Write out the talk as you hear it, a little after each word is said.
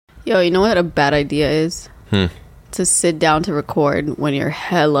Yo, you know what a bad idea is? To sit down to record when you're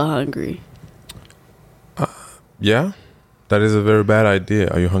hella hungry. Yeah, that is a very bad idea.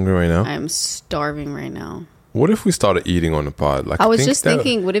 Are you hungry right now? I am starving right now. What if we started eating on the pod? Like, I was just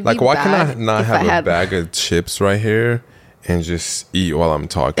thinking, would it like, be why bad can I not if have I a had... bag of chips right here and just eat while I'm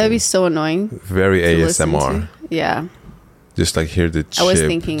talking? That'd be so annoing. Very ASMR. Yeah. Just like hear the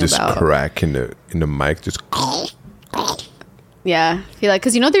chip just crack in the mic, just. Yeah, I feel like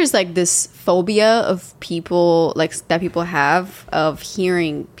because there's like this phobia of people like that people have of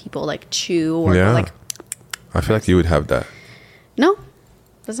hearing people like chew or like. I feel like you would have that. No,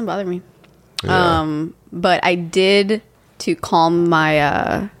 doesn't bother me. Yeah. But I did to calm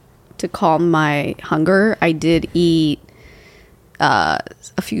my hunger. I did eat a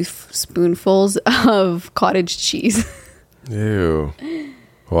few spoonfuls of cottage cheese. Ew.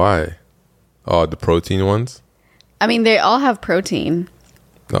 Why? Oh, the protein ones? I mean, they all have protein.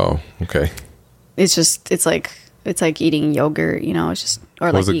 Oh, okay. It's like eating yogurt, it's just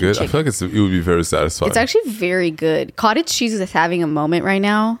or was like it good? chicken. I feel like it would be very satisfying. It's actually very good. Cottage cheese is having a moment right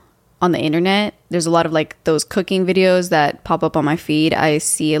now on the internet. There's a lot of like those cooking videos that pop up on my feed. I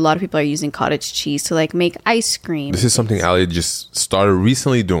see a lot of people are using cottage cheese to like make ice cream. This is something Ali just started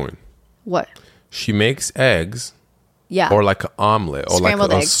recently doing. What? She makes eggs. Yeah. Or like an omelet or scrambled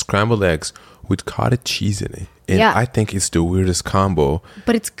like eggs. Scrambled eggs with cottage cheese in it. And yeah. I think it's the weirdest combo.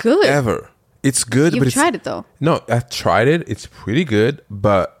 But it's good. Ever. It's good. You've tried it though. No, I tried it. It's pretty good.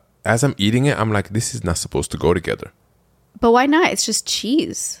 But as I'm eating it, I'm like, this is not supposed to go together. But why not? It's just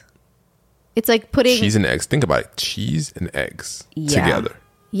cheese. It's like putting... Cheese and eggs. Think about it. Cheese and eggs together.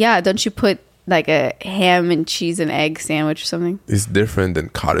 Yeah. Don't you put like a ham and cheese and egg sandwich or something? It's different than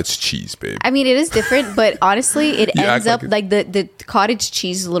cottage cheese, babe. I mean, it is different, but honestly, it You ends up like like the cottage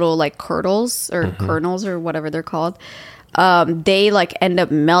cheese little like kernels or whatever they're called. They like end up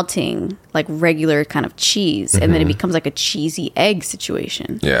melting like regular kind of cheese, and then it becomes like a cheesy egg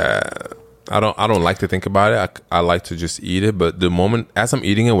situation. Yeah. I don't like to think about it. I like to just eat it, but the moment as I'm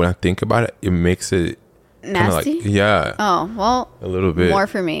eating it, when I think about it, it makes it nasty. Like, yeah. Oh well, a little bit more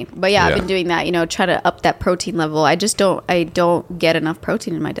for me. But yeah, I've been doing that. Try to up that protein level. I don't get enough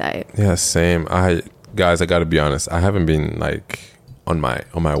protein in my diet. Yeah, same. Guys, I gotta be honest. I haven't been like on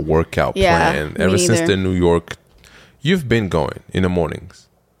my workout plan ever since the New York. You've been going in the mornings.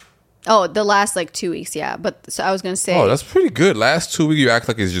 Oh, the last like 2 weeks, yeah. But so I was gonna say, oh, that's pretty good. Last 2 weeks, you act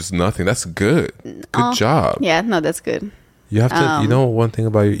like it's just nothing. That's good. Good job. Yeah, no, that's good. You have to. One thing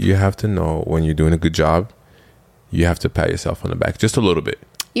about you have to know when you're doing a good job. You have to pat yourself on the back just a little bit.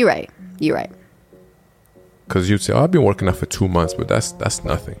 You're right. Because you'd say, "Oh, I've been working out for 2 months," but that's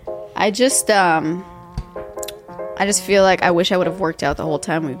nothing. I just feel like I wish I would have worked out the whole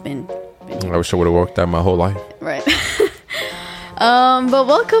time we've been I wish I would have worked out my whole life. Right. But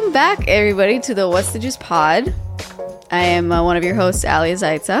welcome back, everybody, to the What's the Juice pod. I am one of your hosts, Ali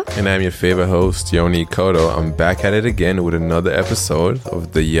Zaitza. And I'm your favorite host, Yoni Koto. I'm back at it again with another episode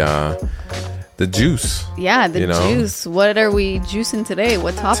of the juice. Yeah, the juice. What are we juicing today?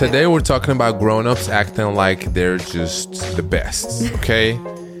 What topic? Today we're talking about grown-ups acting like they're just the best, okay?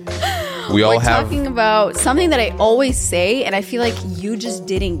 We're talking about something that I always say, and I feel like you just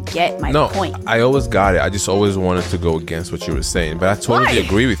didn't get my point. I always got it. I just always wanted to go against what you were saying. But I totally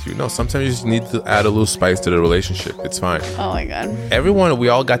agree with you. No, sometimes you just need to add a little spice to the relationship. It's fine. Oh my God. We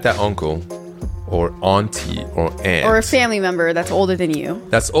all got that uncle or auntie or aunt. Or a family member that's older than you.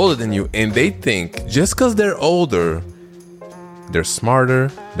 And they think just because they're older, they're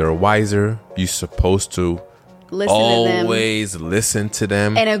smarter, they're wiser. You're supposed to always listen to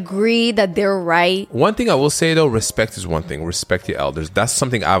them and agree that they're right. One thing I will say though, respect is one thing. Respect your elders. That's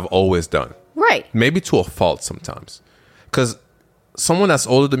something I've always done. Right. Maybe to a fault sometimes, because someone that's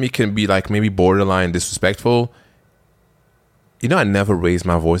older than me can be like maybe borderline disrespectful. I never raised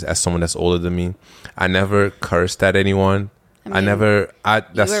my voice as someone that's older than me. I never cursed at anyone. You were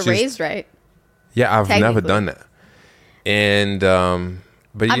raised right. Yeah, I've never done that. And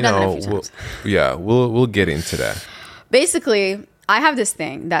but I've done that a few times. we'll get into that. Basically, I have this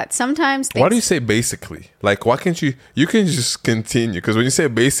thing that sometimes why do you say basically? Like, why can't you can just continue? Because when you say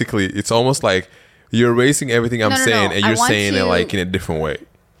basically, it's almost like you're erasing everything I'm saying, and you're saying it like in a different way.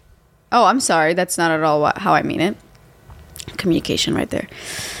 Oh, I'm sorry. That's not at all how I mean it. Communication right there.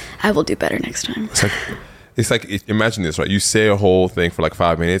 I will do better next time. It's like imagine this, right? You say a whole thing for like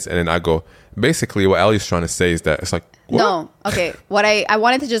 5 minutes, and then I go, basically what Ellie's trying to say is that it's like, what? No, okay. What I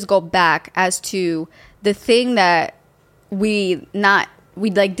wanted to just go back as to the thing that we not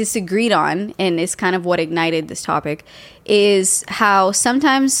like disagreed on, and it's kind of what ignited this topic, is how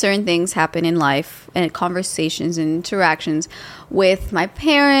sometimes certain things happen in life and conversations and interactions with my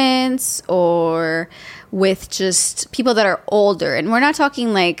parents or with just people that are older. And we're not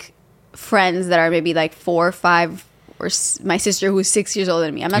talking like friends that are maybe like 4 or 5, or my sister who's 6 years older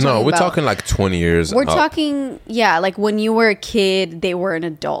than me. I'm not talking we're talking like 20 years. We're talking, yeah, like when you were a kid, they were an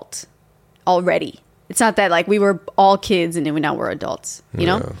adult already. It's not that like we were all kids and then now we're adults, you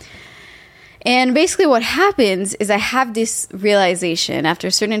know? And basically what happens is I have this realization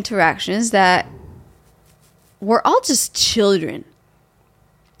after certain interactions that we're all just children.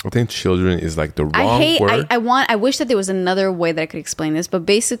 I think children is like the wrong word. I wish that there was another way that I could explain this, but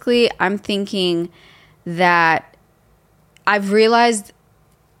basically I'm thinking that I've realized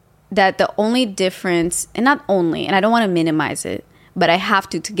that the only difference, and not only, and I don't want to minimize it, but I have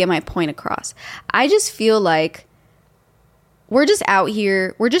to get my point across. I just feel like we're just out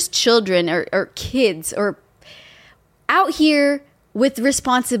here, we're just children or kids or out here with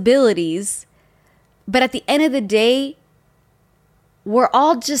responsibilities. But at the end of the day, we're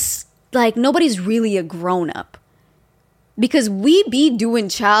all just like, nobody's really a grown up. Because we be doing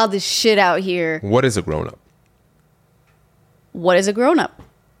childish shit out here. What is a grown up? What is a grown up?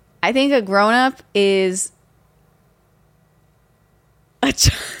 I think a grown up is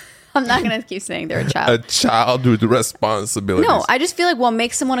I'm not going to keep saying they're a child. A child with responsibilities. No, I just feel like what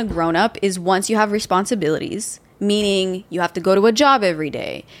makes someone a grown up is once you have responsibilities, meaning you have to go to a job every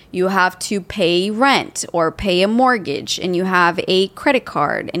day, you have to pay rent or pay a mortgage, and you have a credit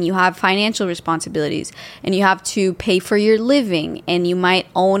card, and you have financial responsibilities, and you have to pay for your living, and you might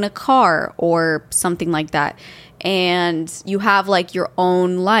own a car or something like that. And you have like your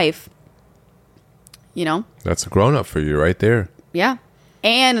own life, you know? That's a grown up for you right there. Yeah.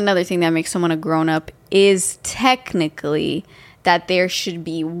 And another thing that makes someone a grown up is technically that they should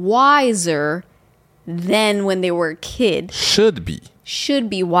be wiser than when they were a kid. Should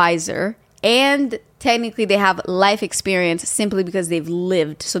be wiser. And technically they have life experience simply because they've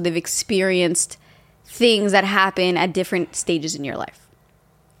lived. So they've experienced things that happen at different stages in your life.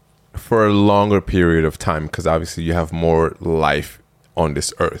 For a longer period of time, because obviously you have more life on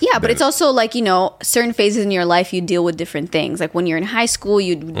this earth. Yeah, but it's also like, you know, certain phases in your life you deal with different things. Like when you're in high school,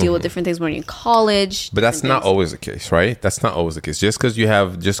 you deal with different things. When you're in college, but that's not always the case, right? That's not always the case. Just because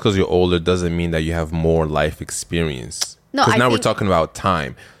you're older doesn't mean that you have more life experience. No, because now we're talking about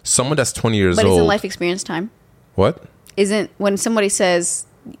time. Someone that's 20 years old. But isn't life experience time? What? Isn't when somebody says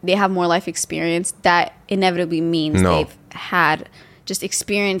they have more life experience, that inevitably means they've had just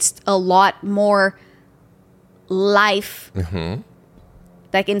experienced a lot more life.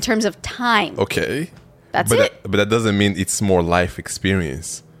 Like in terms of time. Okay. That's it. But that doesn't mean it's more life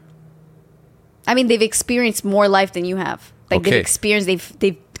experience. I mean, they've experienced more life than you have. Like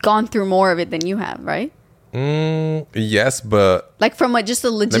they've gone through more of it than you have, right? Yes, but like from just a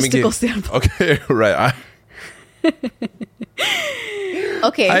logistical standpoint. Okay, right.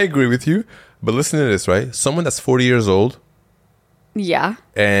 Okay. I agree with you. But listen to this, right? Someone that's 40 years old. Yeah.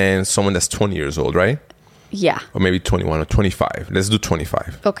 And someone that's 20 years old, right? Yeah. Or maybe 21 or 25. Let's do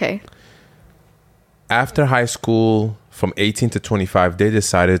 25. Okay. After high school, from 18 to 25, they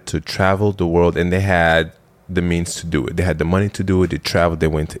decided to travel the world, and they had the means to do it. They had the money to do it. They traveled. They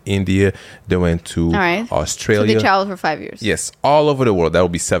went to India. They went to Australia. So they traveled for 5 years. Yes. All over the world. That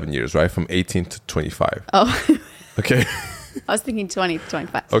would be 7 years, right? From 18 to 25. Oh. Okay. I was thinking 20 to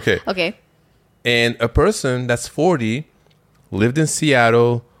 25. Okay. And a person that's 40 lived in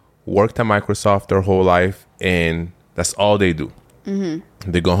Seattle, worked at Microsoft their whole life, and that's all they do.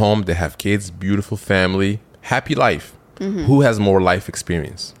 They go home, they have kids, beautiful family, happy life. Who has more life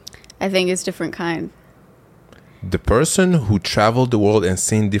experience? I think it's different kind. The person who traveled the world and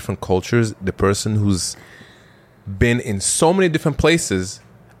seen different cultures, the person who's been in so many different places,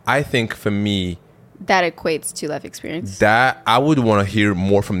 I think for me, that equates to life experience. That I would want to hear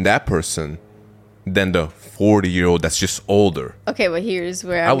more from that person than the 40-year-old that's just older. Okay, but here's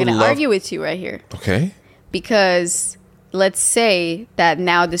where I'm going to argue with you right here. Okay. Because let's say that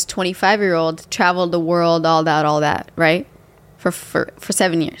now this 25-year-old traveled the world, all that, right? For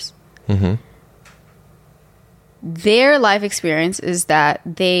 7 years. Their life experience is that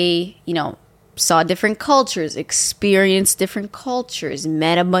they, saw different cultures, experienced different cultures,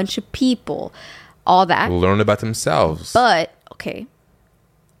 met a bunch of people, all that. Learn about themselves. But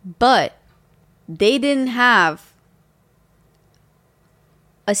they didn't have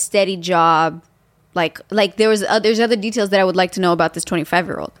a steady job. Like there's other details that I would like to know about this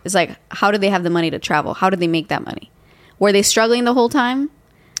 25-year-old. It's like, how do they have the money to travel? How did they make that money? Were they struggling the whole time?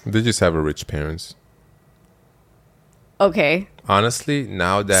 They just have a rich parents. Okay. Honestly,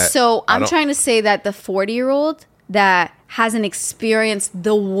 now that... So I'm trying to say that the 40-year-old that hasn't experienced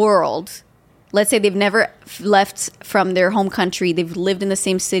the world, let's say they've never left from their home country, they've lived in the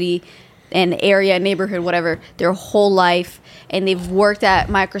same city and area, neighborhood, whatever, their whole life, and they've worked at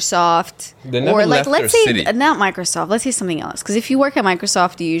Microsoft, or like let's say not Microsoft, let's say something else, because if you work at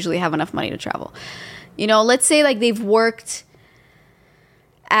Microsoft, you usually have enough money to travel. You know, let's say like they've worked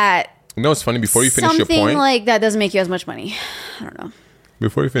at... No, it's funny. Before you finish your point... Something like that doesn't make you as much money. I don't know.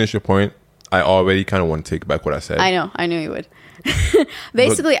 Before you finish your point, I already kind of want to take back what I said. I knew you would.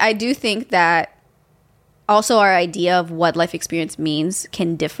 Basically, I do think that also our idea of what life experience means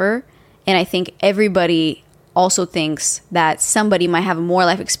can differ. And I think everybody also thinks that somebody might have more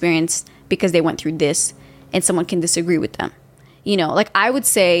life experience because they went through this, and someone can disagree with them. You know, like I would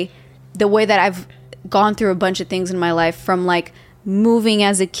say the way that I've gone through a bunch of things in my life, from like moving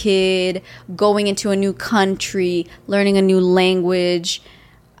as a kid, going into a new country, learning a new language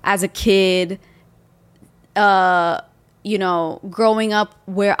as a kid, you know, growing up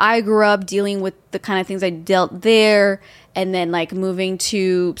where I grew up, dealing with the kind of things I dealt there, and then like moving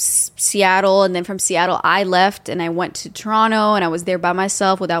to Seattle, and then from Seattle I left and I went to Toronto, and I was there by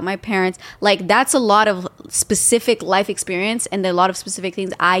myself without my parents. Like that's a lot of specific life experience and a lot of specific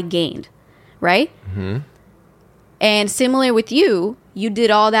things I gained, right? Mm-hmm. And similar with you, you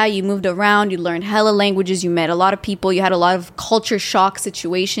did all that. You moved around. You learned hella languages. You met a lot of people. You had a lot of culture shock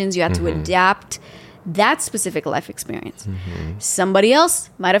situations. You had to adapt. That specific life experience. Mm-hmm. Somebody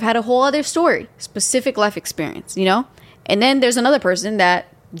else might have had a whole other story, specific life experience, you know? And then there's another person that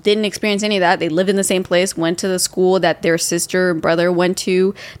didn't experience any of that. They lived in the same place, went to the school that their sister and brother went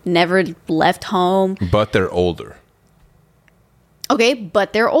to, never left home. But they're older. Okay,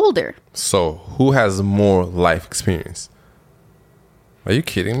 but they're older. So who has more life experience? Are you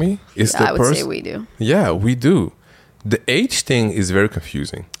kidding me? I would say we do. Yeah, we do. The age thing is very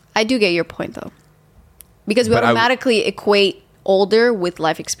confusing. I do get your point, though. Because we automatically equate older with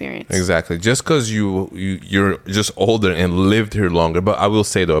life experience. Exactly. Just because you're just older and lived here longer. But I will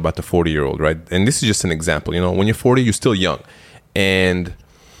say, though, about the 40-year-old, right? And this is just an example. You know, when you're 40, you're still young. And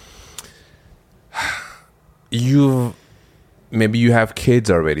maybe you have kids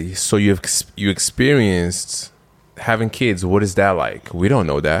already. So you experienced having kids. What is that like? We don't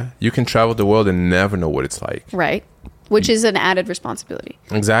know that. You can travel the world and never know what it's like. Right. Which is an added responsibility.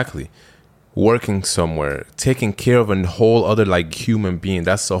 Exactly. Working somewhere, taking care of a whole other like human being,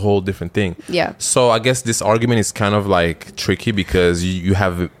 that's a whole different thing. Yeah. So I guess this argument is kind of like tricky because you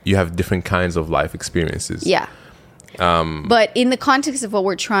have different kinds of life experiences. Yeah. But in the context of what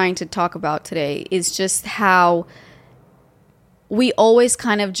we're trying to talk about today is just how we always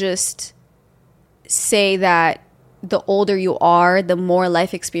kind of just say that the older you are, the more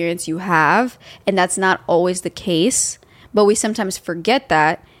life experience you have, and that's not always the case. But we sometimes forget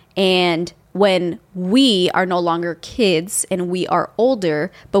that, and when we are no longer kids and we are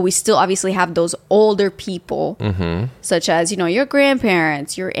older, but we still obviously have those older people, such as, you know, your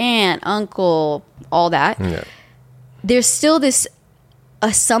grandparents, your aunt, uncle, all that. Yeah. There's still this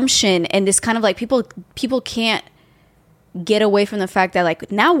assumption and this kind of like people can't get away from the fact that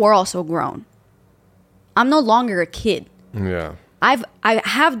like now we're also grown. I'm no longer a kid. Yeah. I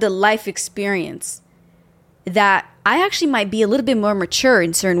have the life experience that I actually might be a little bit more mature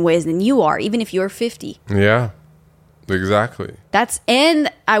in certain ways than you are, even if you're 50. Yeah, exactly.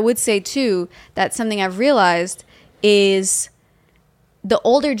 And I would say too, that something I've realized is the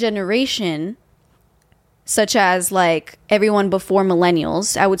older generation, such as like everyone before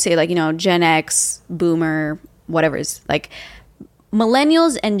millennials, I would say like, you know, Gen X, Boomer, whatever is like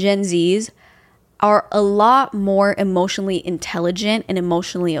millennials and Gen Zs are a lot more emotionally intelligent and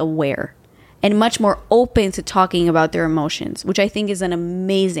emotionally aware, and much more open to talking about their emotions, which I think is an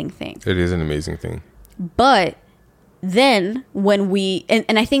amazing thing. It is an amazing thing. But then when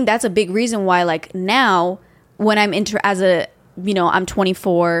and I think that's a big reason why, like now, when I'm I'm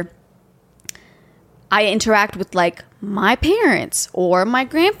 24, I interact with like my parents or my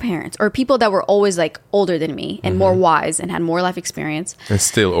grandparents or people that were always like older than me and more wise and had more life experience. And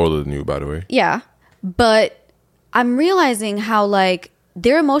still older than you, by the way. Yeah. But I'm realizing how like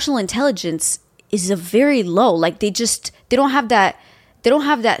their emotional intelligence is a very low. Like they don't have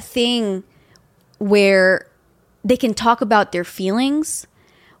that thing where they can talk about their feelings,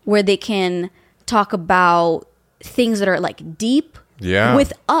 where they can talk about things that are like deep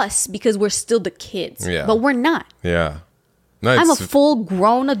with us because we're still the kids. Yeah. But we're not. Yeah. No, I'm a full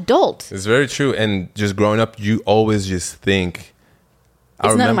grown adult. It's very true. And just growing up, you always just think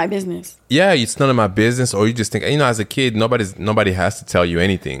it's none of my business. Yeah, it's none of my business. Or you just think, you know, as a kid, nobody has to tell you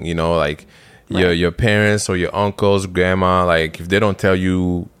anything. You know, like your parents or your uncles, grandma, like if they don't tell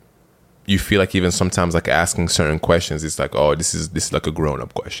you, you feel like even sometimes like asking certain questions, it's like, oh, this is like a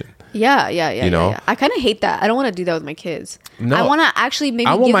grown-up question. Yeah. You know? Yeah. I kind of hate that. I don't want to do that with my kids. No. I want to actually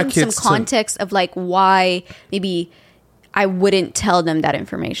maybe give them some context of like why maybe I wouldn't tell them that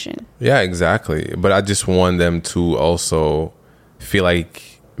information. Yeah, exactly. But I just want them to also feel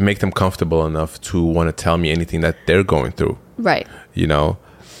like, make them comfortable enough to want to tell me anything that they're going through. Right. You know?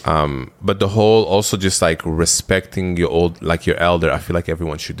 But the whole also just like respecting your elder, I feel like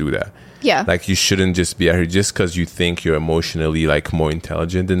everyone should do that. Yeah. Like you shouldn't just be out here just because you think you're emotionally like more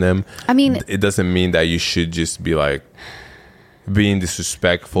intelligent than them. I mean, it doesn't mean that you should just be like being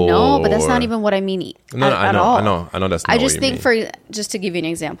disrespectful. No, but that's not even what I mean at all. I know that's not I just think just to give you an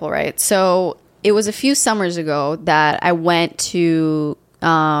example, right? So it was a few summers ago that I went to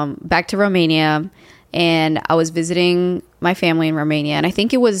back to Romania, and I was visiting my family in Romania. And I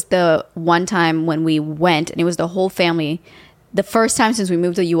think it was the one time when we went, and it was the whole family. The first time since we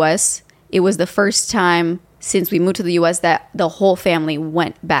moved to the U.S., it was the first time since we moved to the U.S. that the whole family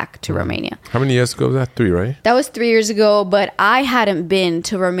went back to Romania. How many years ago was that? 3, right? That was 3 years ago, but I hadn't been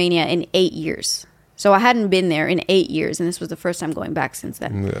to Romania in 8 years. So I hadn't been there in 8 years, and this was the first time going back since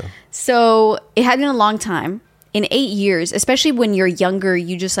then. Yeah. So it had been a long time. In 8 years, especially when you're younger,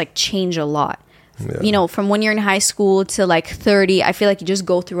 you just like change a lot. Yeah. You know, from when you're in high school to like 30, I feel like you just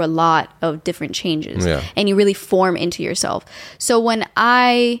go through a lot of different changes. Yeah. And you really form into yourself. So when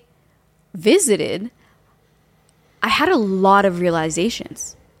I visited, I had a lot of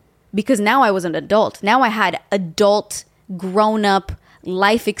realizations because now I was an adult. Now I had adult, grown-up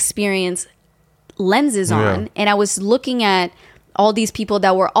life experience lenses on. And I was looking at all these people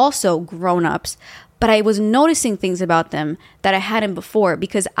that were also grown-ups, but I was noticing things about them that I hadn't before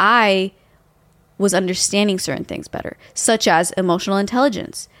because I was understanding certain things better, such as emotional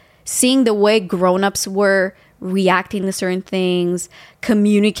intelligence, seeing the way grown-ups were reacting to certain things,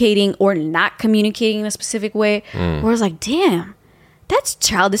 communicating or not communicating in a specific way, where I was like, damn, that's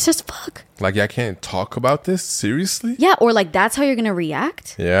childish as fuck. Like, I can't talk about this? Seriously? Yeah, or like, that's how you're going to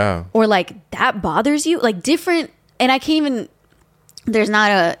react? Yeah. Or like, that bothers you? Like, different, and I can't even, there's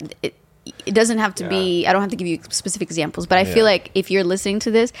not it doesn't have to be, I don't have to give you specific examples, but I feel like if you're listening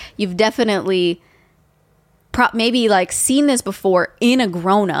to this, you've definitely maybe like seen this before in a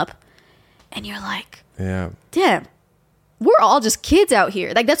grown-up, and you're like, damn, we're all just kids out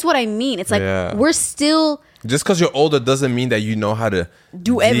here. Like, that's what I mean. It's like, we're still... Just because you're older doesn't mean that you know how to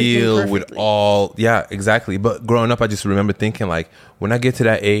do everything deal perfectly. With all... Yeah, exactly. But growing up, I just remember thinking like, when I get to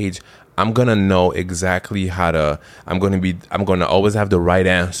that age, I'm going to know exactly how to... I'm going to always have the right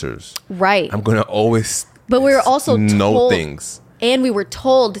answers. Right. I'm going to always... But we were also know things. And we were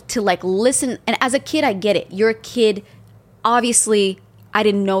told to like listen. And as a kid, I get it. You're a kid. Obviously, I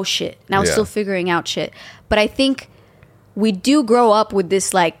didn't know shit. And I was still figuring out shit. But I think we do grow up with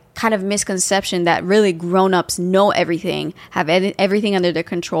this like kind of misconception that really grown-ups know everything, have everything under their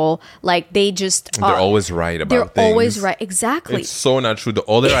control. Like they just... They're always right about things. They're always right. Exactly. It's so not true. The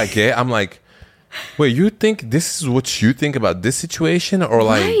older I get, I'm like, wait, you think this is what you think about this situation? Or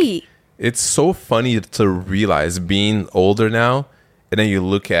like... Right. It's so funny to realize being older now, and then you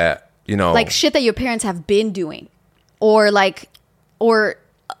look at, you know... Like shit that your parents have been doing. Or like... Or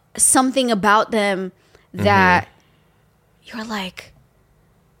something about them that you're like,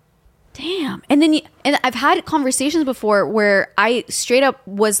 damn. And then and I've had conversations before where I straight up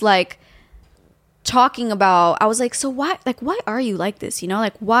was like talking about... I was like, so why are you like this? You know?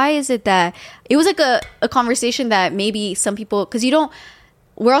 Like, why is it that... It was like a conversation that maybe some people... Because you don't...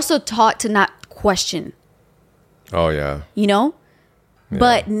 We're also taught to not question. Oh, yeah. You know? Yeah.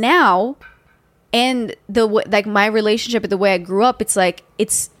 But now, and like my relationship, the way I grew up, it's like,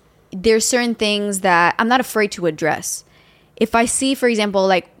 there's certain things that I'm not afraid to address. If I see, for example,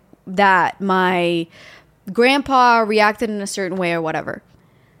 like that my grandpa reacted in a certain way or whatever,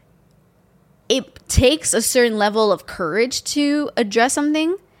 it takes a certain level of courage to address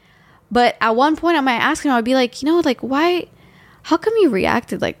something. But at one point I might ask him, I'd be like, you know, like, why... How come you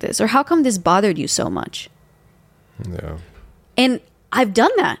reacted like this? Or how come this bothered you so much? Yeah. And I've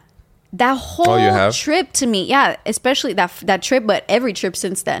done that. That whole trip to me. Yeah, especially that trip, but every trip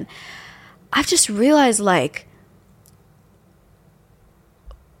since then. I've just realized like,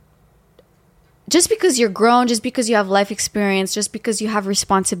 just because you're grown, just because you have life experience, just because you have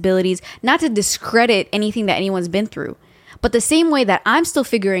responsibilities, not to discredit anything that anyone's been through. But the same way that I'm still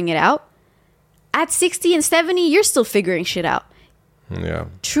figuring it out, at 60 and 70, you're still figuring shit out. Yeah.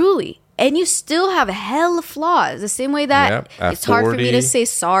 Truly. And you still have hella flaws. The same way that it's hard for me to say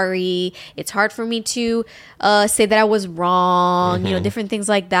sorry. It's hard for me to say that I was wrong. You know, different things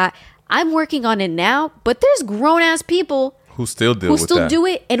like that. I'm working on it now, but there's grown ass people who still deal with that. do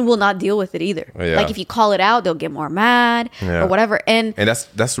it and will not deal with it either. Yeah. Like if you call it out, they'll get more mad or whatever. And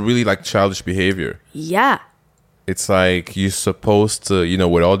that's really like childish behavior. Yeah. It's like you're supposed to,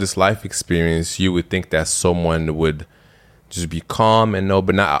 with all this life experience, you would think that someone would just be calm and know,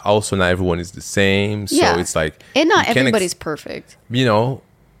 but not everyone is the same. So it's like, and not everybody's perfect.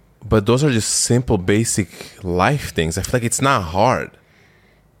 But those are just simple, basic life things. I feel like it's not hard.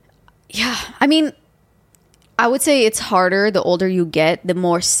 Yeah. I mean, I would say it's harder the older you get, the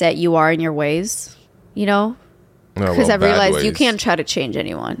more set you are in your ways, Because I've realized you can't try to change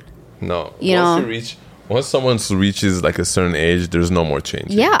anyone. No. Once someone reaches like a certain age, there's no more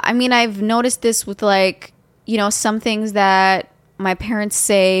change. Yeah. I mean, I've noticed this with like, some things that my parents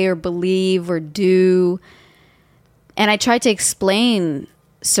say or believe or do. And I try to explain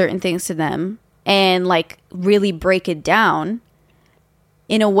certain things to them and like really break it down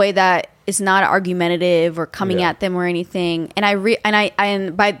in a way that is not argumentative or coming at them or anything. And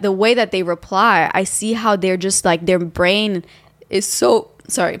and by the way that they reply, I see how they're just like their brain is so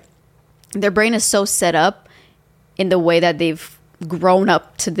set up in the way that they've grown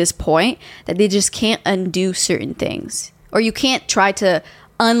up to this point that they just can't undo certain things, or you can't try to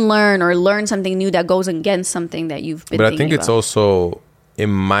unlearn or learn something new that goes against something that you've been thinking about. But I think it's also, it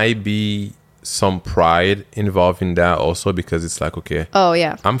might be some pride involved in that also, because it's like, okay,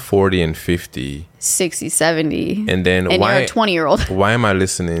 I'm 40 and 50, 60, 70, and then you're a 20-year-old. Why am I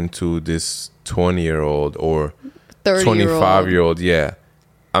listening to this 20-year-old or 30-year-old 25-year-old?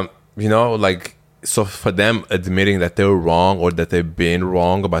 So for them admitting that they were wrong or that they've been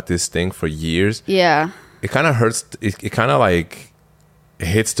wrong about this thing for years, it kind of hurts. It kind of like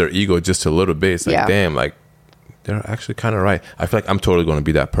hits their ego just a little bit. It's like, damn, like they're actually kind of right. I feel like I'm totally going to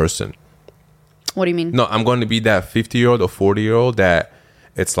be that person. What do you mean? No, I'm going to be that 50-year-old or 40-year-old that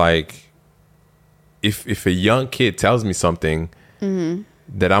it's like, if a young kid tells me something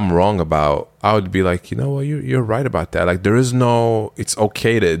that I'm wrong about, I would be like, you're right about that. Like, it's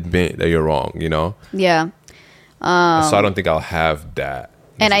okay to admit that you're wrong, Yeah. So I don't think I'll have that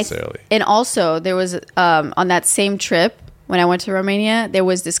necessarily. And also, there was, on that same trip, when I went to Romania, there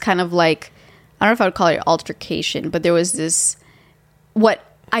was this kind of like, I don't know if I would call it altercation, but there was this, what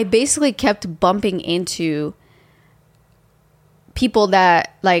I basically kept bumping into people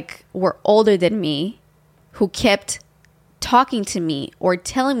that like were older than me who kept talking to me or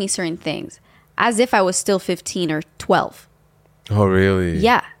telling me certain things as if I was still 15 or 12. Oh, really?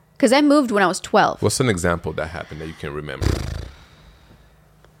 Yeah. Because I moved when I was 12. What's an example that happened that you can remember?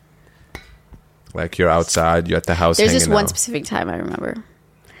 Like you're outside, you're at the house. There's just one specific time I remember.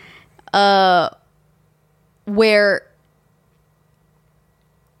 Where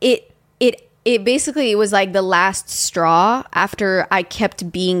it basically was like the last straw after I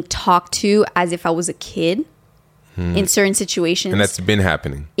kept being talked to as if I was a kid in certain situations. And that's been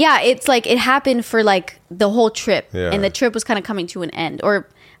happening. Yeah, it's like it happened for like the whole trip. Yeah. And the trip was kind of coming to an end. Or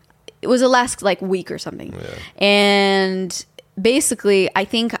it was the last like week or something. Yeah. And basically, I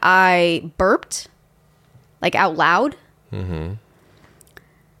think I burped like out loud. Mm-hmm.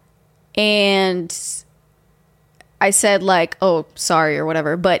 And I said like, oh, sorry or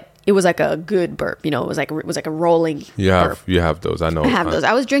whatever. But it was like a good burp, it was like a rolling burp. You have those. I know. I have those.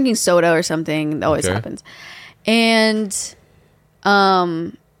 I was drinking soda or something. That always happens. And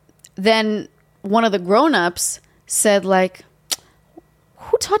then one of the grown-ups said like,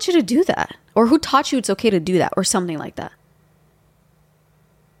 who taught you to do that? Or who taught you it's okay to do that? Or something like that.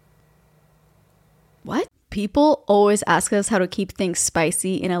 What? People always ask us how to keep things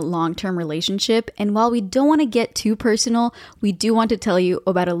spicy in a long-term relationship, and while we don't want to get too personal, we do want to tell you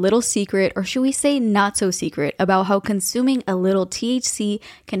about a little secret, or should we say not so secret, about how consuming a little THC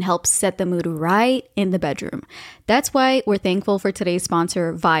can help set the mood right in the bedroom. That's why we're thankful for today's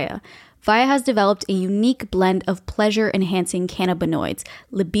sponsor, Via. Via has developed a unique blend of pleasure-enhancing cannabinoids,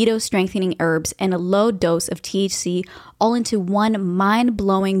 libido-strengthening herbs, and a low dose of THC all into one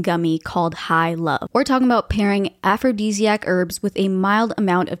mind-blowing gummy called High Love. We're talking about pairing aphrodisiac herbs with a mild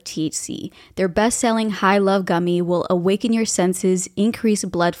amount of THC. Their best-selling High Love gummy will awaken your senses, increase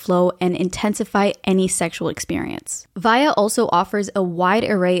blood flow, and intensify any sexual experience. Via also offers a wide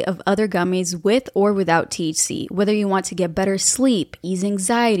array of other gummies with or without THC. Whether you want to get better sleep, ease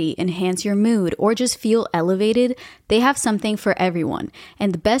anxiety, enhance your mood, or just feel elevated, they have something for everyone.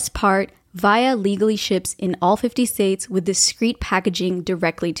 And the best part, Via legally ships in all 50 states with discreet packaging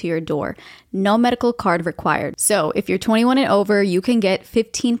directly to your door. No medical card required. So if you're 21 and over, you can get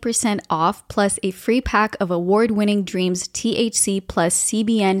 15% off plus a free pack of award-winning Dreams THC plus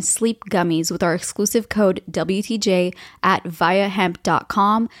CBN sleep gummies with our exclusive code WTJ at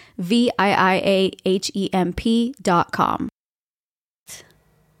viahemp.com, VIIAHEMP.com.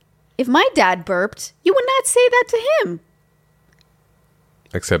 If my dad burped, you would not say that to him.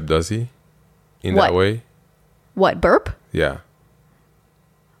 Except does he? In What? that way? What, burp? Yeah.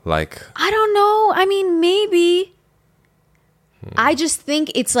 Like, I don't know. I mean, maybe. I just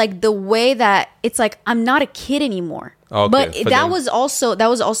think it's like the way that it's like I'm not a kid anymore. Okay, but but that then- was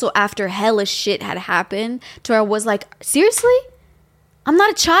also after hella shit had happened to where I was like, seriously? I'm not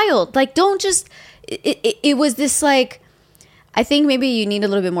a child. Like, don't just it was this like, I think maybe you need a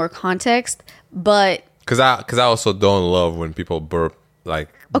little bit more context, but because I also don't love when people burp like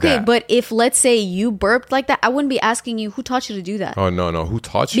okay, that. but if let's say you burped like that, I wouldn't be asking you who taught you to do that. Oh no, who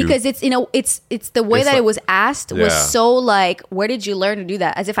taught you? Because it's it's the way It's that like- it was asked was Yeah. so like, where did you learn to do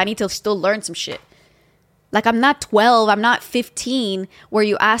that? As if I need to still learn some shit. Like I'm not 12, I'm not 15, where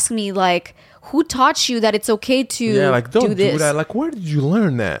you ask me like, who taught you that it's okay to yeah, like don't do this? that. Like, where did you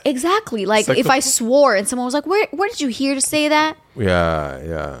learn that? Exactly. Like, like if the- I swore and someone was like, where did you hear to say that?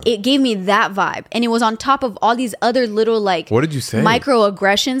 Yeah. It gave me that vibe. And it was on top of all these other little like What did you say?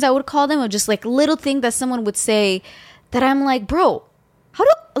 microaggressions, I would call them, or just like little thing that someone would say that I'm like, bro,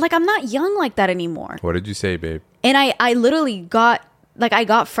 I'm not young like that anymore. What did you say, babe? And I literally got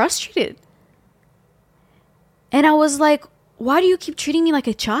frustrated. And I was like, why do you keep treating me like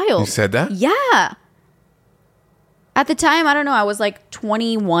a child? You said that? Yeah. At the time, I don't know, I was like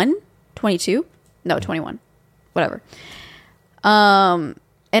 21, 22? No, 21. Whatever. And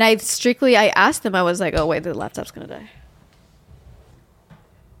I asked them, I was like, oh wait, the laptop's gonna die.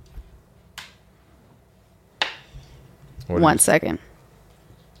 One second.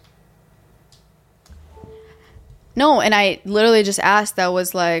 No, and I literally just asked, I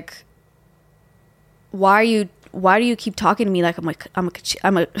was like, why do you keep talking to me like I'm a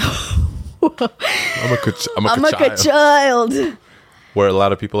child? Were a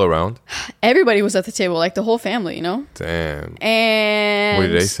lot of people around? Everybody was at the table, like the whole family, you know? Damn. And What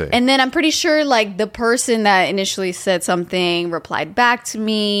did they say? And then I'm pretty sure like the person that initially said something replied back to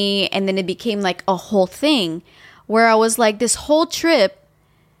me, and then it became like a whole thing where I was like, this whole trip,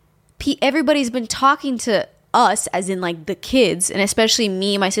 everybody's been talking to us, as in like the kids, and especially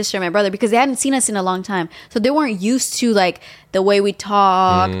me, my sister, and my brother, because they hadn't seen us in a long time, so they weren't used to like the way we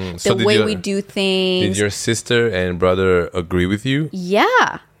talk, So the way we do things. Did your sister and brother agree with you?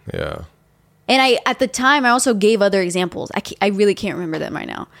 Yeah. Yeah. And at the time, I also gave other examples. I really can't remember them right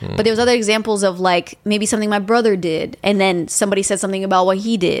now. But there was other examples of like maybe something my brother did, and then somebody said something about what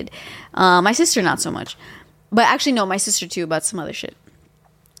he did. My sister, not so much. But actually, no, my sister too, about some other shit.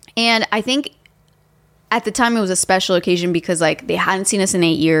 And I think at the time it was a special occasion because like they hadn't seen us in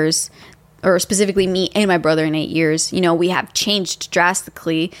 8 years, or specifically me and my brother in 8 years. You know, we have changed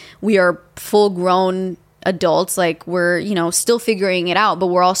drastically. We are full grown adults. Like we're, you know, still figuring it out, but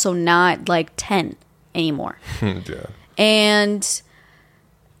we're also not like 10 anymore. Yeah. And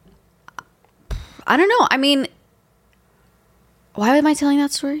I don't know. I mean, why am I telling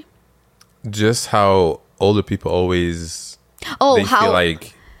that story? Just how older people always Oh, feel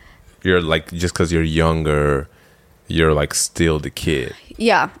like you're like, just because you're younger, you're like still the kid.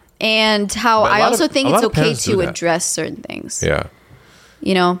 Yeah. And how But a I lot also of- think a it's lot of okay parents do to that. address certain things. Yeah.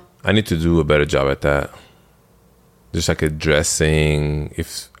 You know? I need to do a better job at that. Just like addressing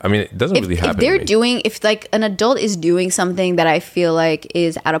it doesn't really happen. If they're to me. doing, if like an adult is doing something that I feel like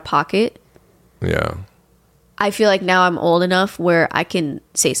is out of pocket, Yeah. I feel like now I'm old enough where I can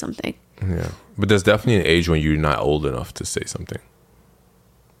say something. Yeah. But there's definitely an age when you're not old enough to say something.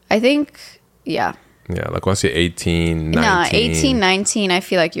 I think, yeah. Yeah. Like once you're 18, 19. Nah, 18, 19, I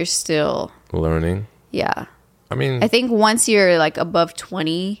feel like you're still, Learning. yeah. I mean, I think once you're like above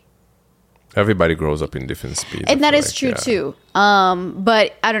 20, everybody grows up in different speeds. and that I is feel true like, too.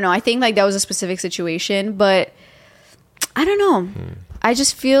 But I don't know. I think like that was a specific situation, but I don't know. I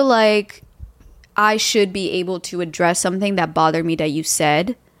just feel like I should be able to address something that bothered me that you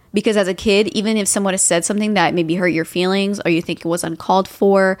said. Because as a kid, even if someone has said something that maybe hurt your feelings, or you think it was uncalled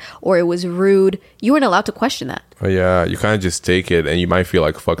for, or it was rude, you weren't allowed to question that. Oh yeah, you kind of just take it, and you might feel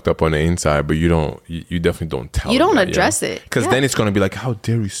like fucked up on the inside, but you don't. You definitely don't tell. You don't address it. because then it's gonna be like, how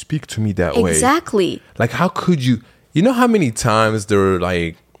dare you speak to me that way? Exactly. Like, how could you? You know how many times there were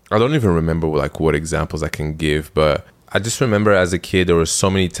like, I don't even remember like what examples I can give, but I just remember as a kid there were so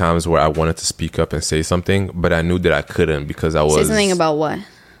many times where I wanted to speak up and say something, but I knew that I couldn't because I was Say something about what?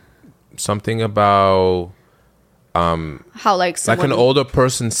 something about how like someone, like an older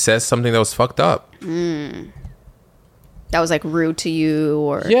person says something that was fucked up. that was like rude to you,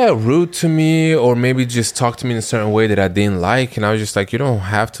 or Yeah, rude to me, or maybe just talk to me in a certain way that I didn't like, and I was just like, you don't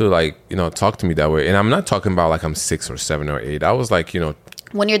have to like, you know, talk to me that way. And I'm not talking about like I'm 6 or 7 or 8. I was like, you know,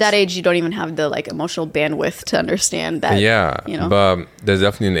 when you're that age, you don't even have the like emotional bandwidth to understand that. yeah, you know. but there's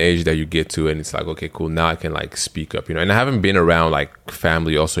definitely an age that you get to, and it's like, okay, cool, now I can like speak up, you know. And I haven't been around like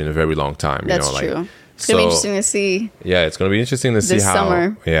family also in a very long time. That's you know, true. Like, It's gonna be interesting to see. Yeah, it's gonna be interesting to see this how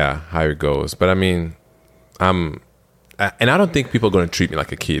summer. how it goes. But I mean, and I don't think people are gonna treat me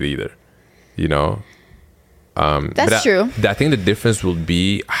like a kid either. You know. That's true. I think the difference will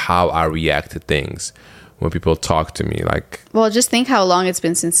be how I react to things when people talk to me. Like, Well, just think how long it's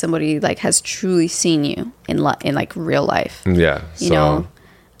been since somebody like has truly seen you in like real life. yeah, You know.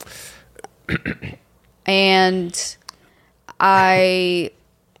 And I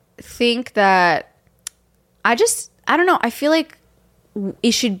think that I don't know. I feel like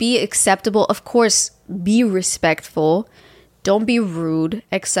it should be acceptable. Of course, be respectful. Don't be rude,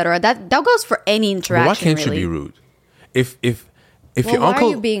 etc. That goes for any interaction. why can't really. you be rude? If Well, your why uncle,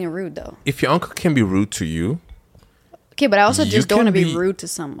 are you being rude though? if your uncle can be rude to you, Okay, but I also You just don't want to can be be- rude to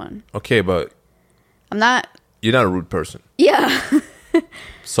someone. okay, but I'm not. you're not a rude person. Yeah.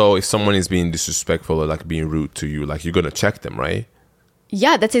 So if someone is being disrespectful or like being rude to you, like you're gonna check them, right?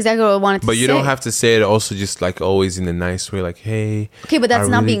 Yeah, that's exactly what I wanted to say. But you don't have to say it also just like always in a nice way, like, hey. Okay, but that's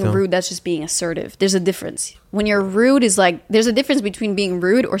I not really being don't- rude. That's just being assertive. There's a difference. When you're rude is like, there's a difference between being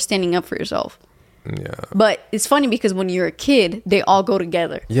rude or standing up for yourself. Yeah. But it's funny because when you're a kid, they all go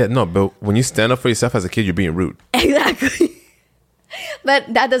together. Yeah, no, but when you stand up for yourself as a kid, you're being rude. Exactly.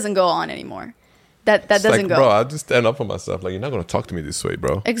 But that doesn't go on anymore. That It's doesn't like, go. bro, I just stand up for myself. Like, you're not gonna talk to me this way,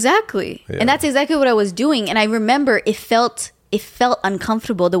 bro. Exactly. Yeah. And that's exactly what I was doing. And I remember it felt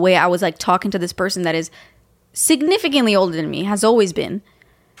uncomfortable the way I was like talking to this person that is significantly older than me, has always been,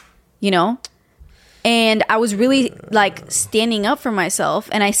 you know? And I was really like standing up for myself.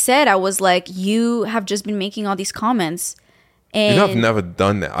 And I said, I was like, you have just been making all these comments. And You know, I've never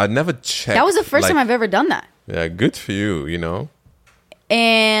done that. I never checked. that was the first like- time I've ever done that. Yeah, good for you, you know?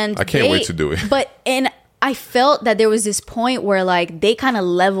 And I can't wait to do it. And I felt that there was this point where like they kind of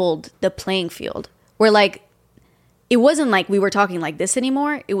leveled the playing field, where like it wasn't like we were talking like this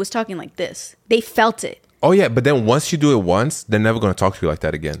anymore. It was talking like this. They felt it. Oh, yeah, but then once you do it once, they're never gonna talk to you like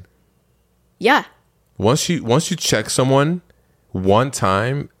that again. Yeah. Once you check someone one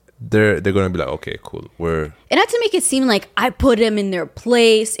time, they're gonna be like, okay, cool. And not to make it seem like I put them in their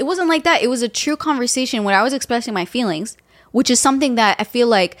place. It wasn't like that. It was a true conversation where I was expressing my feelings, which is something that I feel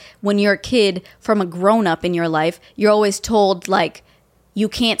like when you're a kid from a grown-up in your life, you're always told like, you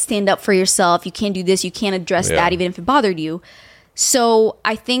can't stand up for yourself. You can't do this. You can't address Yeah. that even if it bothered you. So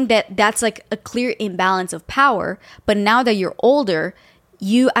I think that that's like a clear imbalance of power. But now that you're older,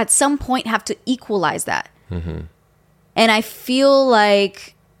 you at some point have to equalize that. Mm-hmm. And I feel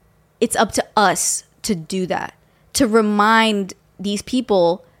like it's up to us to do that, to remind these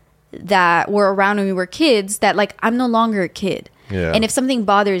people that were around when we were kids that like I'm no longer a kid. Yeah. And if something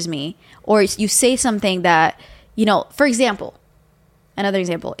bothers me or you say something that, you know, for example, another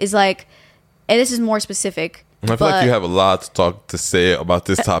example is like, and this is more specific. I feel like you have a lot to say about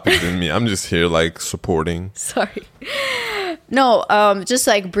this topic than me. I'm just here like supporting. Sorry. No, just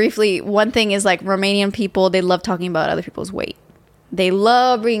like briefly, one thing is like Romanian people, they love talking about other people's weight. They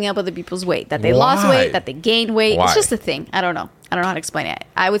love bringing up other people's weight, that they lost Why? weight, that they gained weight. Why? It's just a thing. I don't know how to explain it.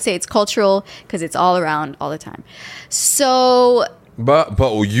 I would say it's cultural because it's all around all the time. So, But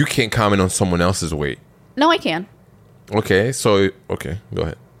you can't comment on someone else's weight. no, I can. Okay, go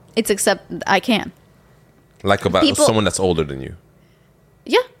ahead. I can. Like about People- someone that's older than you.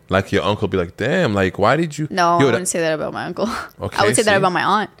 Yeah. Like your uncle be like, damn, like why did you? No, Yo, I wouldn't say that about my uncle. Okay, I would say that see? about my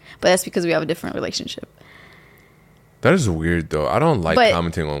aunt, but that's because we have a different relationship. That is weird though. I don't like But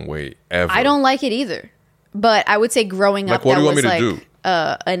commenting on weight ever. I don't like it either. But I would say growing Like, up, what that do you want was me to like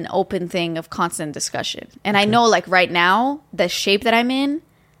do? an open thing of constant discussion. And I know like right now, the shape that I'm in,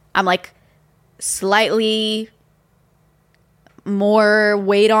 I'm like slightly more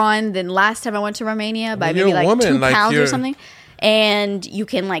weight on than last time I went to Romania by You're maybe a like woman, 2 like, pounds or you're- something. And you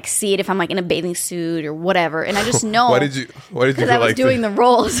can like see it if I'm like in a bathing suit or whatever. And I just know Why did you because feel I was like doing the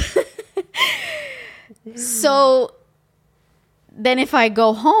rolls. So then if I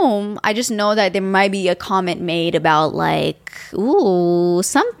go home, I just know that there might be a comment made about like, ooh,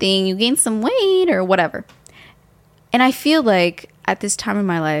 something, you gained some weight or whatever. And I feel like at this time in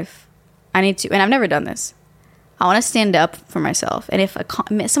my life, I need to, and I've never done this, I want to stand up for myself. And if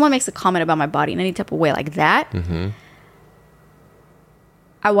someone makes a comment about my body in any type of way like that,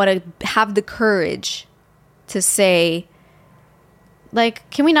 I want to have the courage to say, like,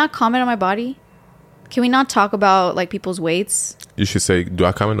 can we not comment on my body? Can we not talk about like people's weights? You should say, do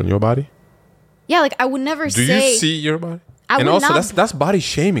I comment on your body? Yeah, like I would never say. Do you see your body? And also, that's body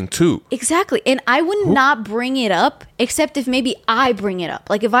shaming too. Exactly. And I would not bring it up except if maybe I bring it up.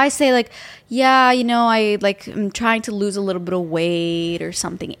 Like if I say like, yeah, you know, I'm trying to lose a little bit of weight or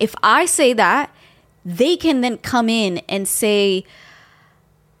something. If I say that, they can then come in and say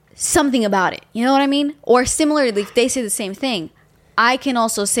something about it. You know what I mean? Or similarly, if they say the same thing, I can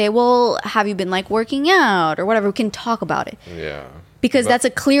also say, well, have you been like working out or whatever? We can talk about it. Yeah. Because that's a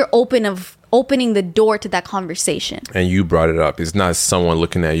clear opening the door to that conversation. And you brought it up. It's not someone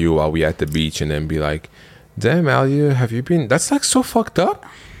looking at you while we at the beach and then be like, damn, Alia, have you been... That's like so fucked up.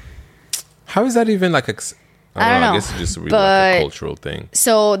 How is that even like... I don't know. I guess it's just really like a cultural thing.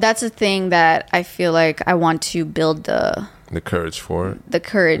 So that's a thing that I feel like I want to build the courage for. The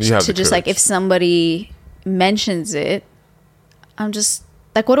courage to just like, if somebody mentions it, I'm just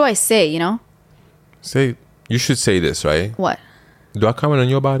like, what do I say, you know? You should say this, right? What? Do I comment on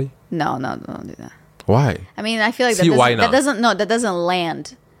your body? No, don't do that. Why? I mean, I feel like that doesn't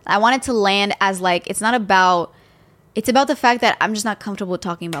land. I want it to land as like, it's about the fact that I'm just not comfortable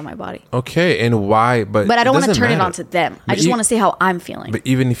talking about my body. Okay, and why? But I don't want to turn it onto them. I just want to say how I'm feeling. But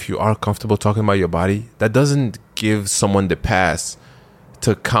even if you are comfortable talking about your body, that doesn't give someone the pass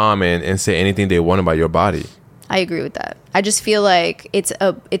to comment and say anything they want about your body. I agree with that. I just feel like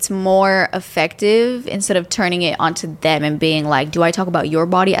it's more effective instead of turning it onto them and being like, do I talk about your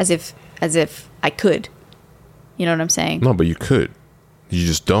body as if I could? You know what I'm saying? No, but you could. You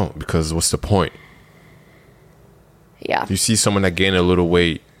just don't, because what's the point? Yeah. You see someone that gained a little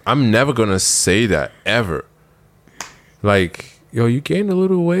weight. I'm never going to say that ever. Like, yo, you gained a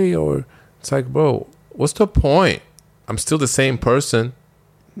little weight, or it's like, bro, what's the point? I'm still the same person.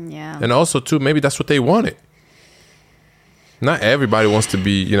 Yeah. And also, too, maybe that's what they wanted. Not everybody wants to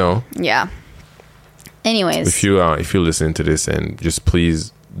be, you know. Yeah. Anyways. If you listen to this, and just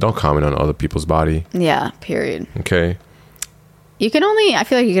please don't comment on other people's body. Yeah, period. Okay. I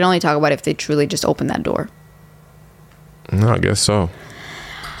feel like you can only talk about it if they truly just open that door. No, I guess so.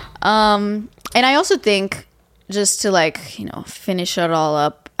 And I also think, just to like, you know, finish it all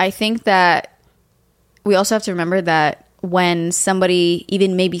up, I think that we also have to remember that when somebody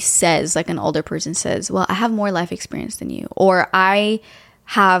even maybe says, like an older person says, well, I have more life experience than you, or I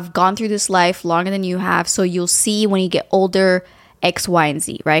have gone through this life longer than you have, so you'll see when you get older X, Y, and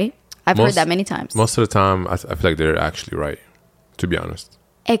Z, right? I've heard that many times. Most of the time, I feel like they're actually right, to be honest.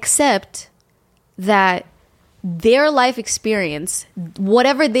 Except that their life experience,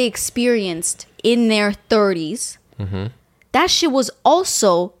 whatever they experienced in their 30s, that shit was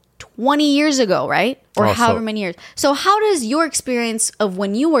also 20 years ago, right? Or however many years. So how does your experience of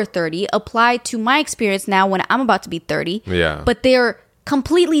when you were 30 apply to my experience now when I'm about to be 30? Yeah. But they're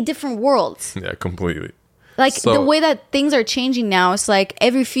completely different worlds. Yeah, completely. Like, the way that things are changing now, it's like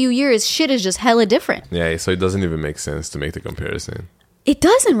every few years, shit is just hella different. Yeah, so it doesn't even make sense to make the comparison. It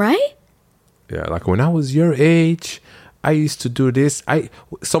doesn't, right? Yeah, like when I was your age, I used to do this.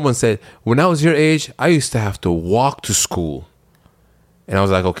 Someone said, when I was your age, I used to have to walk to school. And I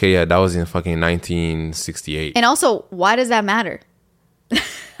was like, okay, yeah, that was in fucking 1968. And also, why does that matter?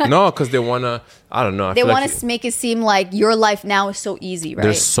 No, because they want to, I don't know. They want to make it seem like your life now is so easy, right?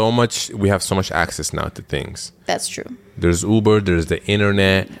 We have so much access now to things. That's true. There's Uber, there's the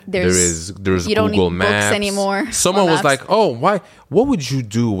internet, there's you don't Google need Maps books anymore. Someone was like, oh, why? What would you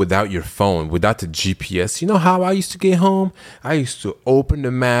do without your phone, without the GPS? You know how I used to get home? I used to open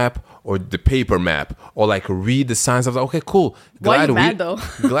the map or the paper map or like read the signs. I was like, okay, cool. Why are you mad though?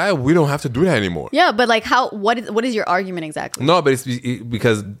 Glad we don't have to do that anymore. Yeah, but like what is your argument exactly? No, but it's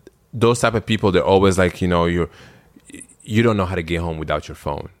because those type of people, they're always like, you know, you don't know how to get home without your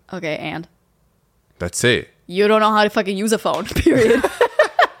phone. Okay, and? That's it. You don't know how to fucking use a phone, period.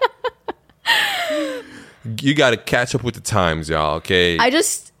 You got to catch up with the times, y'all, okay? I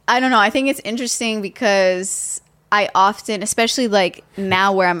don't know. I think it's interesting because I often, especially like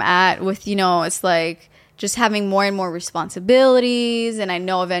now where I'm at with, you know, it's like just having more and more responsibilities. And I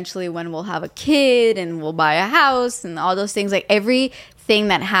know eventually when we'll have a kid and we'll buy a house and all those things, like everything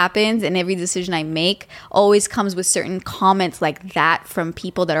that happens and every decision I make always comes with certain comments like that from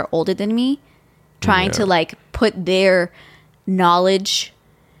people that are older than me, trying to like put their knowledge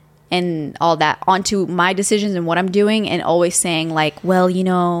and all that onto my decisions and what I'm doing, and always saying like, well, you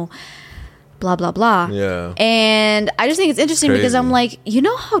know, blah, blah, blah. Yeah. And I just think it's interesting because I'm like, you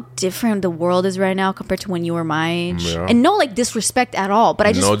know how different the world is right now compared to when you were my age? Yeah. And no like disrespect at all, but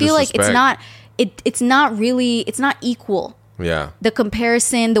I just feel like it's not equal. Yeah. The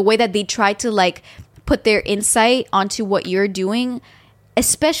comparison, the way that they try to like put their insight onto what you're doing,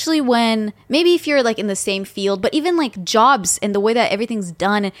 especially when maybe if you're like in the same field, but even like jobs and the way that everything's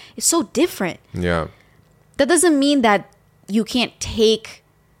done is so different. Yeah. That doesn't mean that you can't take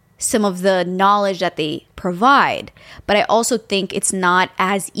some of the knowledge that they provide, but I also think it's not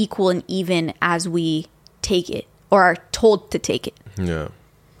as equal and even as we take it or are told to take it. Yeah.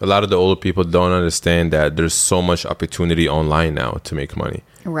 A lot of the older people don't understand that there's so much opportunity online now to make money.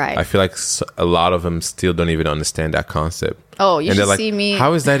 Right. I feel like a lot of them still don't even understand that concept. Oh, you and should they're like, see me.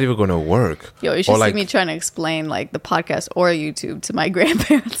 How is that even going to work? Yo, you should Or see like, me trying to explain like the podcast or YouTube to my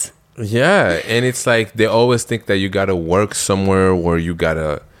grandparents. Yeah. And it's like they always think that you got to work somewhere where you got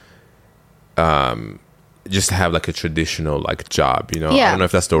to just have like a traditional like job, you know? Yeah. I don't know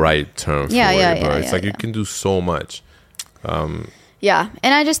if that's the right term for it, but it's like you can do so much. Yeah.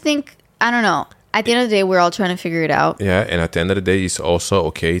 And I just think, I don't know. At the end of the day, we're all trying to figure it out. Yeah, and at the end of the day, it's also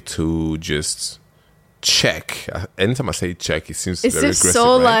okay to just check. Anytime I say check, it seems It's very just aggressive,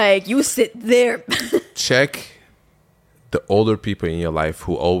 so right? like, you sit there. Check the older people in your life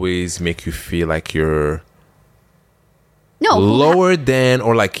who always make you feel like you're lower than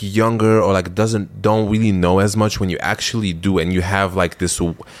or like younger or like don't really know as much when you actually do, and you have like this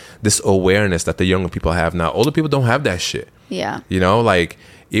awareness that the younger people have now. Older people don't have that shit. Yeah. You know, like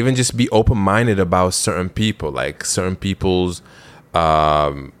even just be open-minded about certain people, like certain people's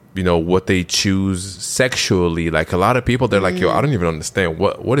you know, what they choose sexually. Like a lot of people, they're like, yo, I don't even understand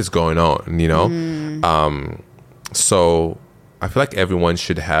what is going on, you know? So I feel like everyone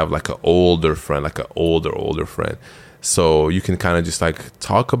should have like an older friend, like an older friend. So you can kind of just like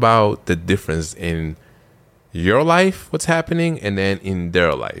talk about the difference in your life, what's happening, and then in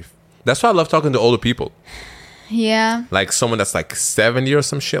their life. That's why I love talking to older people. Yeah. Like someone that's like 70 or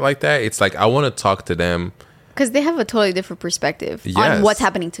some shit like that. It's like, I want to talk to them. Because they have a totally different perspective on what's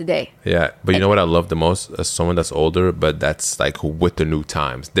happening today. Yeah. But you know what I love the most? As someone that's older, but that's like with the new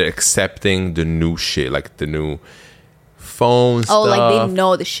times. They're accepting the new shit, like the new phone stuff. Oh, like they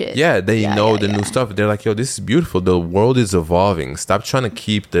know the shit. Yeah, they know the new stuff. They're like, yo, this is beautiful. The world is evolving. Stop trying to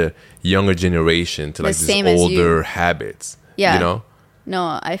keep the younger generation to like these older habits. Yeah. You know?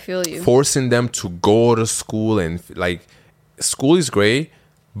 No, I feel you. Forcing them to go to school, and like school is great,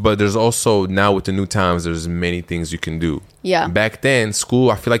 but there's also now with the new times, there's many things you can do. Yeah. Back then,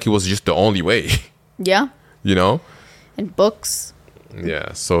 school, I feel like it was just the only way. Yeah. You know? And books.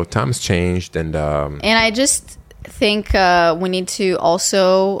 Yeah. So times changed, and I just think we need to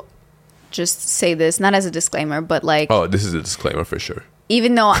also just say this, not as a disclaimer, but like... Oh, this is a disclaimer for sure.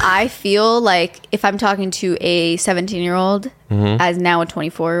 Even though I feel like if I'm talking to a 17-year-old as now a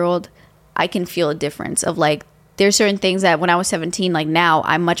 24-year-old, I can feel a difference of like, there's certain things that when I was 17, like now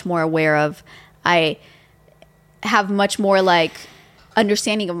I'm much more aware of. I have much more like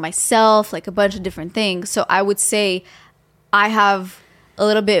understanding of myself, like a bunch of different things. So I would say I'm a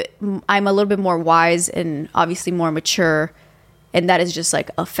little bit more wise and obviously more mature. And that is just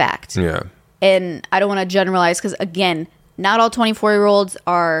like a fact. Yeah. And I don't want to generalize because again, not all 24-year-olds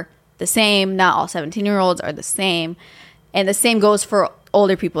are the same. Not all 17-year-olds are the same. And the same goes for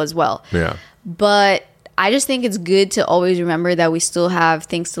older people as well. Yeah. But I just think it's good to always remember that we still have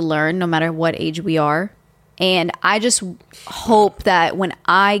things to learn no matter what age we are. And I just hope that when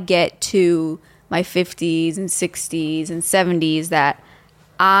I get to my 50s and 60s and 70s that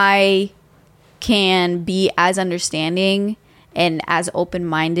I can be as understanding and as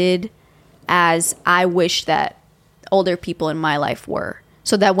open-minded as I wish that older people in my life were,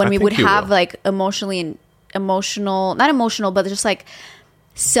 so that when we would have like emotional, not emotional, but just like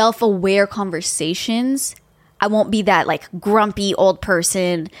self-aware conversations, I won't be that like grumpy old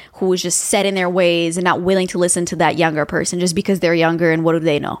person who is just set in their ways and not willing to listen to that younger person just because they're younger and what do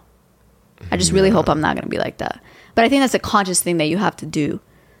they know. I just really hope I'm not going to be like that. But I think that's a conscious thing that you have to do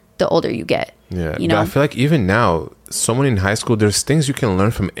the older you get. Yeah. You know? But I feel like even now, someone in high school, there's things you can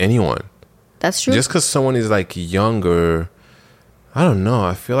learn from anyone. That's true. Just because someone is like younger, I don't know.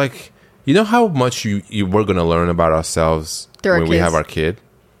 I feel like, you know how much we're going to learn about ourselves when we have our kid?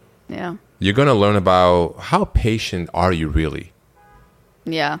 Yeah. You're going to learn about how patient are you really?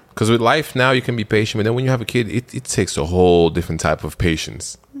 Yeah. Because with life now, you can be patient, but then when you have a kid, it takes a whole different type of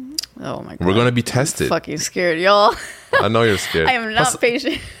patience. Oh my God. We're going to be tested. I'm fucking scared, y'all. I know you're scared. I am not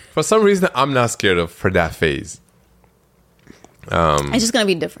patient. For some reason, I'm not scared for that phase. It's just going to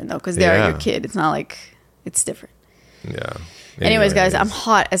be different though, because they are your kid. It's not like, it's different. Yeah. Anyways, guys, I'm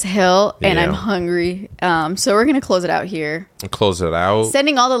hot as hell and I'm hungry. So we're going to close it out here. Close it out.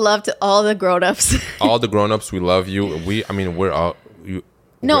 Sending all the love to all the grown-ups. All the grown-ups, we love you. We're all...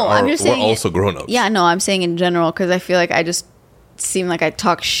 No, I'm just saying. We're also grown-ups. Yeah, no, I'm saying in general because I feel like I just seem like I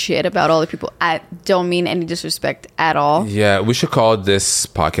talk shit about all the people. I don't mean any disrespect at all. Yeah, we should call this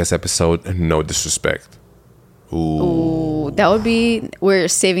podcast episode "No Disrespect." Ooh, that would be. We're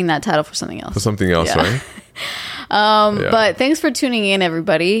saving that title for something else. For something else, right? But thanks for tuning in,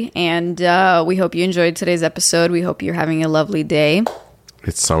 everybody, and we hope you enjoyed today's episode. We hope you're having a lovely day.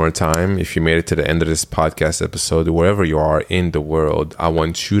 It's summertime. If you made it to the end of this podcast episode, wherever you are in the world, I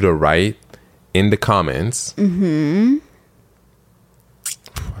want you to write in the comments. Mm-hmm.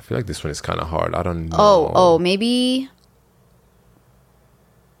 I feel like this one is kind of hard. I don't know. Maybe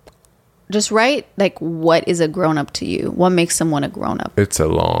just write like what is a grown up to you? What makes someone a grown up? It's a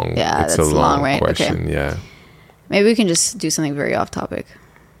long, that's long, right? question. Okay. Yeah. Maybe we can just do something very off topic.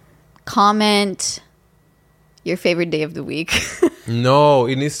 Comment your favorite day of the week. No,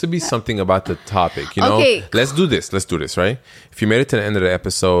 it needs to be something about the topic. You know, Okay. Let's do this, right? If you made it to the end of the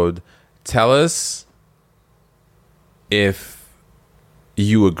episode, tell us if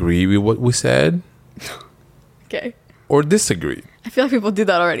you agree with what we said Okay. or disagree. I feel like people do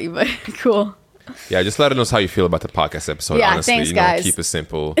that already, but cool. Yeah, just let us know how you feel about the podcast episode. Yeah, honestly, thanks, guys. Keep it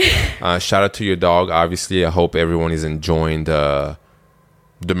simple. Shout out to your dog. Obviously, I hope everyone is enjoying the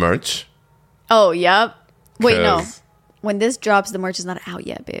merch. Oh, yep. Wait, no. 'Cause- When this drops, the merch is not out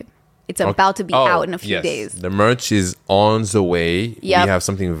yet, babe. It's about to be out in a few days. The merch is on the way. Yep. We have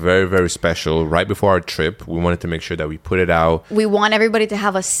something very, very special right before our trip. We wanted to make sure that we put it out. We want everybody to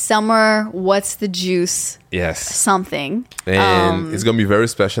have a summer what's the juice Yes. something. And it's going to be very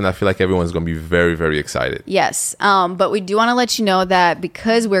special. And I feel like everyone's going to be very, very excited. Yes. But we do want to let you know that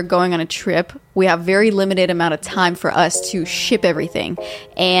because we're going on a trip, we have very limited amount of time for us to ship everything.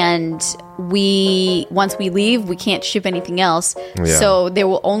 And once we leave, we can't ship anything else. Yeah. So there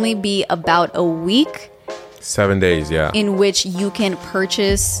will only be about a week 7 days, yeah. in which you can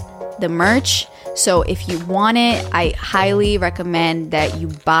purchase the merch. So if you want it, I highly recommend that you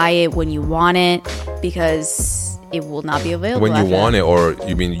buy it when you want it because it will not be available. When you after want that. it, or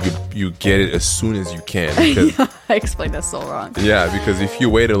you mean you get it as soon as you can. Because, I explained that so wrong. yeah, because if you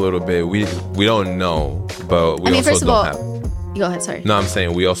wait a little bit, we don't know. But we also first of don't all, have... go ahead, sorry. No, I'm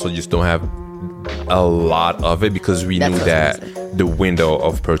saying we also just don't have a lot of it because we That's knew what I was that the window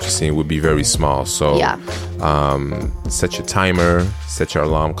of purchasing would be very small. So Yeah. Set your timer, set your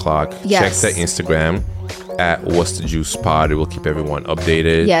alarm clock, Yes. check the Instagram at What's the Juice Pod. It will keep everyone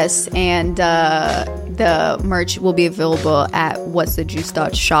updated. Yes, and the merch will be available at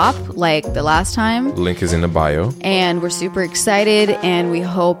what'sthejuice.shop like the last time. Link is in the bio. And we're super excited, and we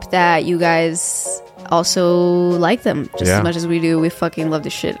hope that you guys also like them just as much as we do. We fucking love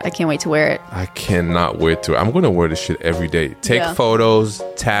this shit. I can't wait to wear it. I cannot wait to. I'm going to wear this shit every day. Take Yeah. photos,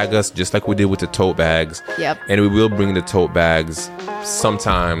 tag us, just like we did with the tote bags. Yep. And we will bring the tote bags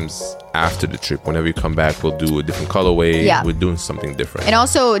sometimes after the trip. Whenever you come back, we'll do a different colorway. Yeah. We're doing something different. And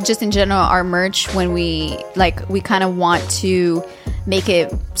also, just in general, our merch, when we kind of want to make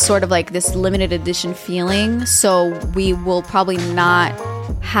it sort of like this limited edition feeling. So we will probably not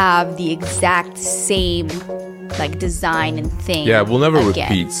have the exact same like design and thing. Yeah, we'll never again.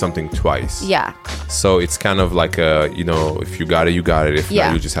 repeat something twice. Yeah, So it's kind of like if you got it, you got it. If Yeah.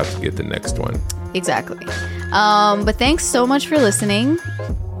 not, you just have to get the next one. exactly. But thanks so much for listening.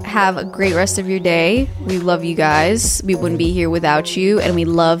 Have a great rest of your day. We love you guys. We wouldn't be here without you, and we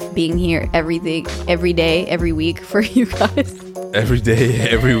love being here every day, every week for you guys. Every day,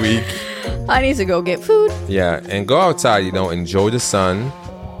 every week. I need to go get food. Yeah, and go outside, enjoy the sun,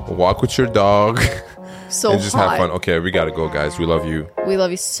 walk with your dog, So and just hot. have fun. Okay, we gotta go, guys. We love you. We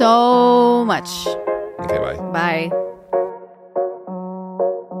love you so much. Okay, bye. Bye.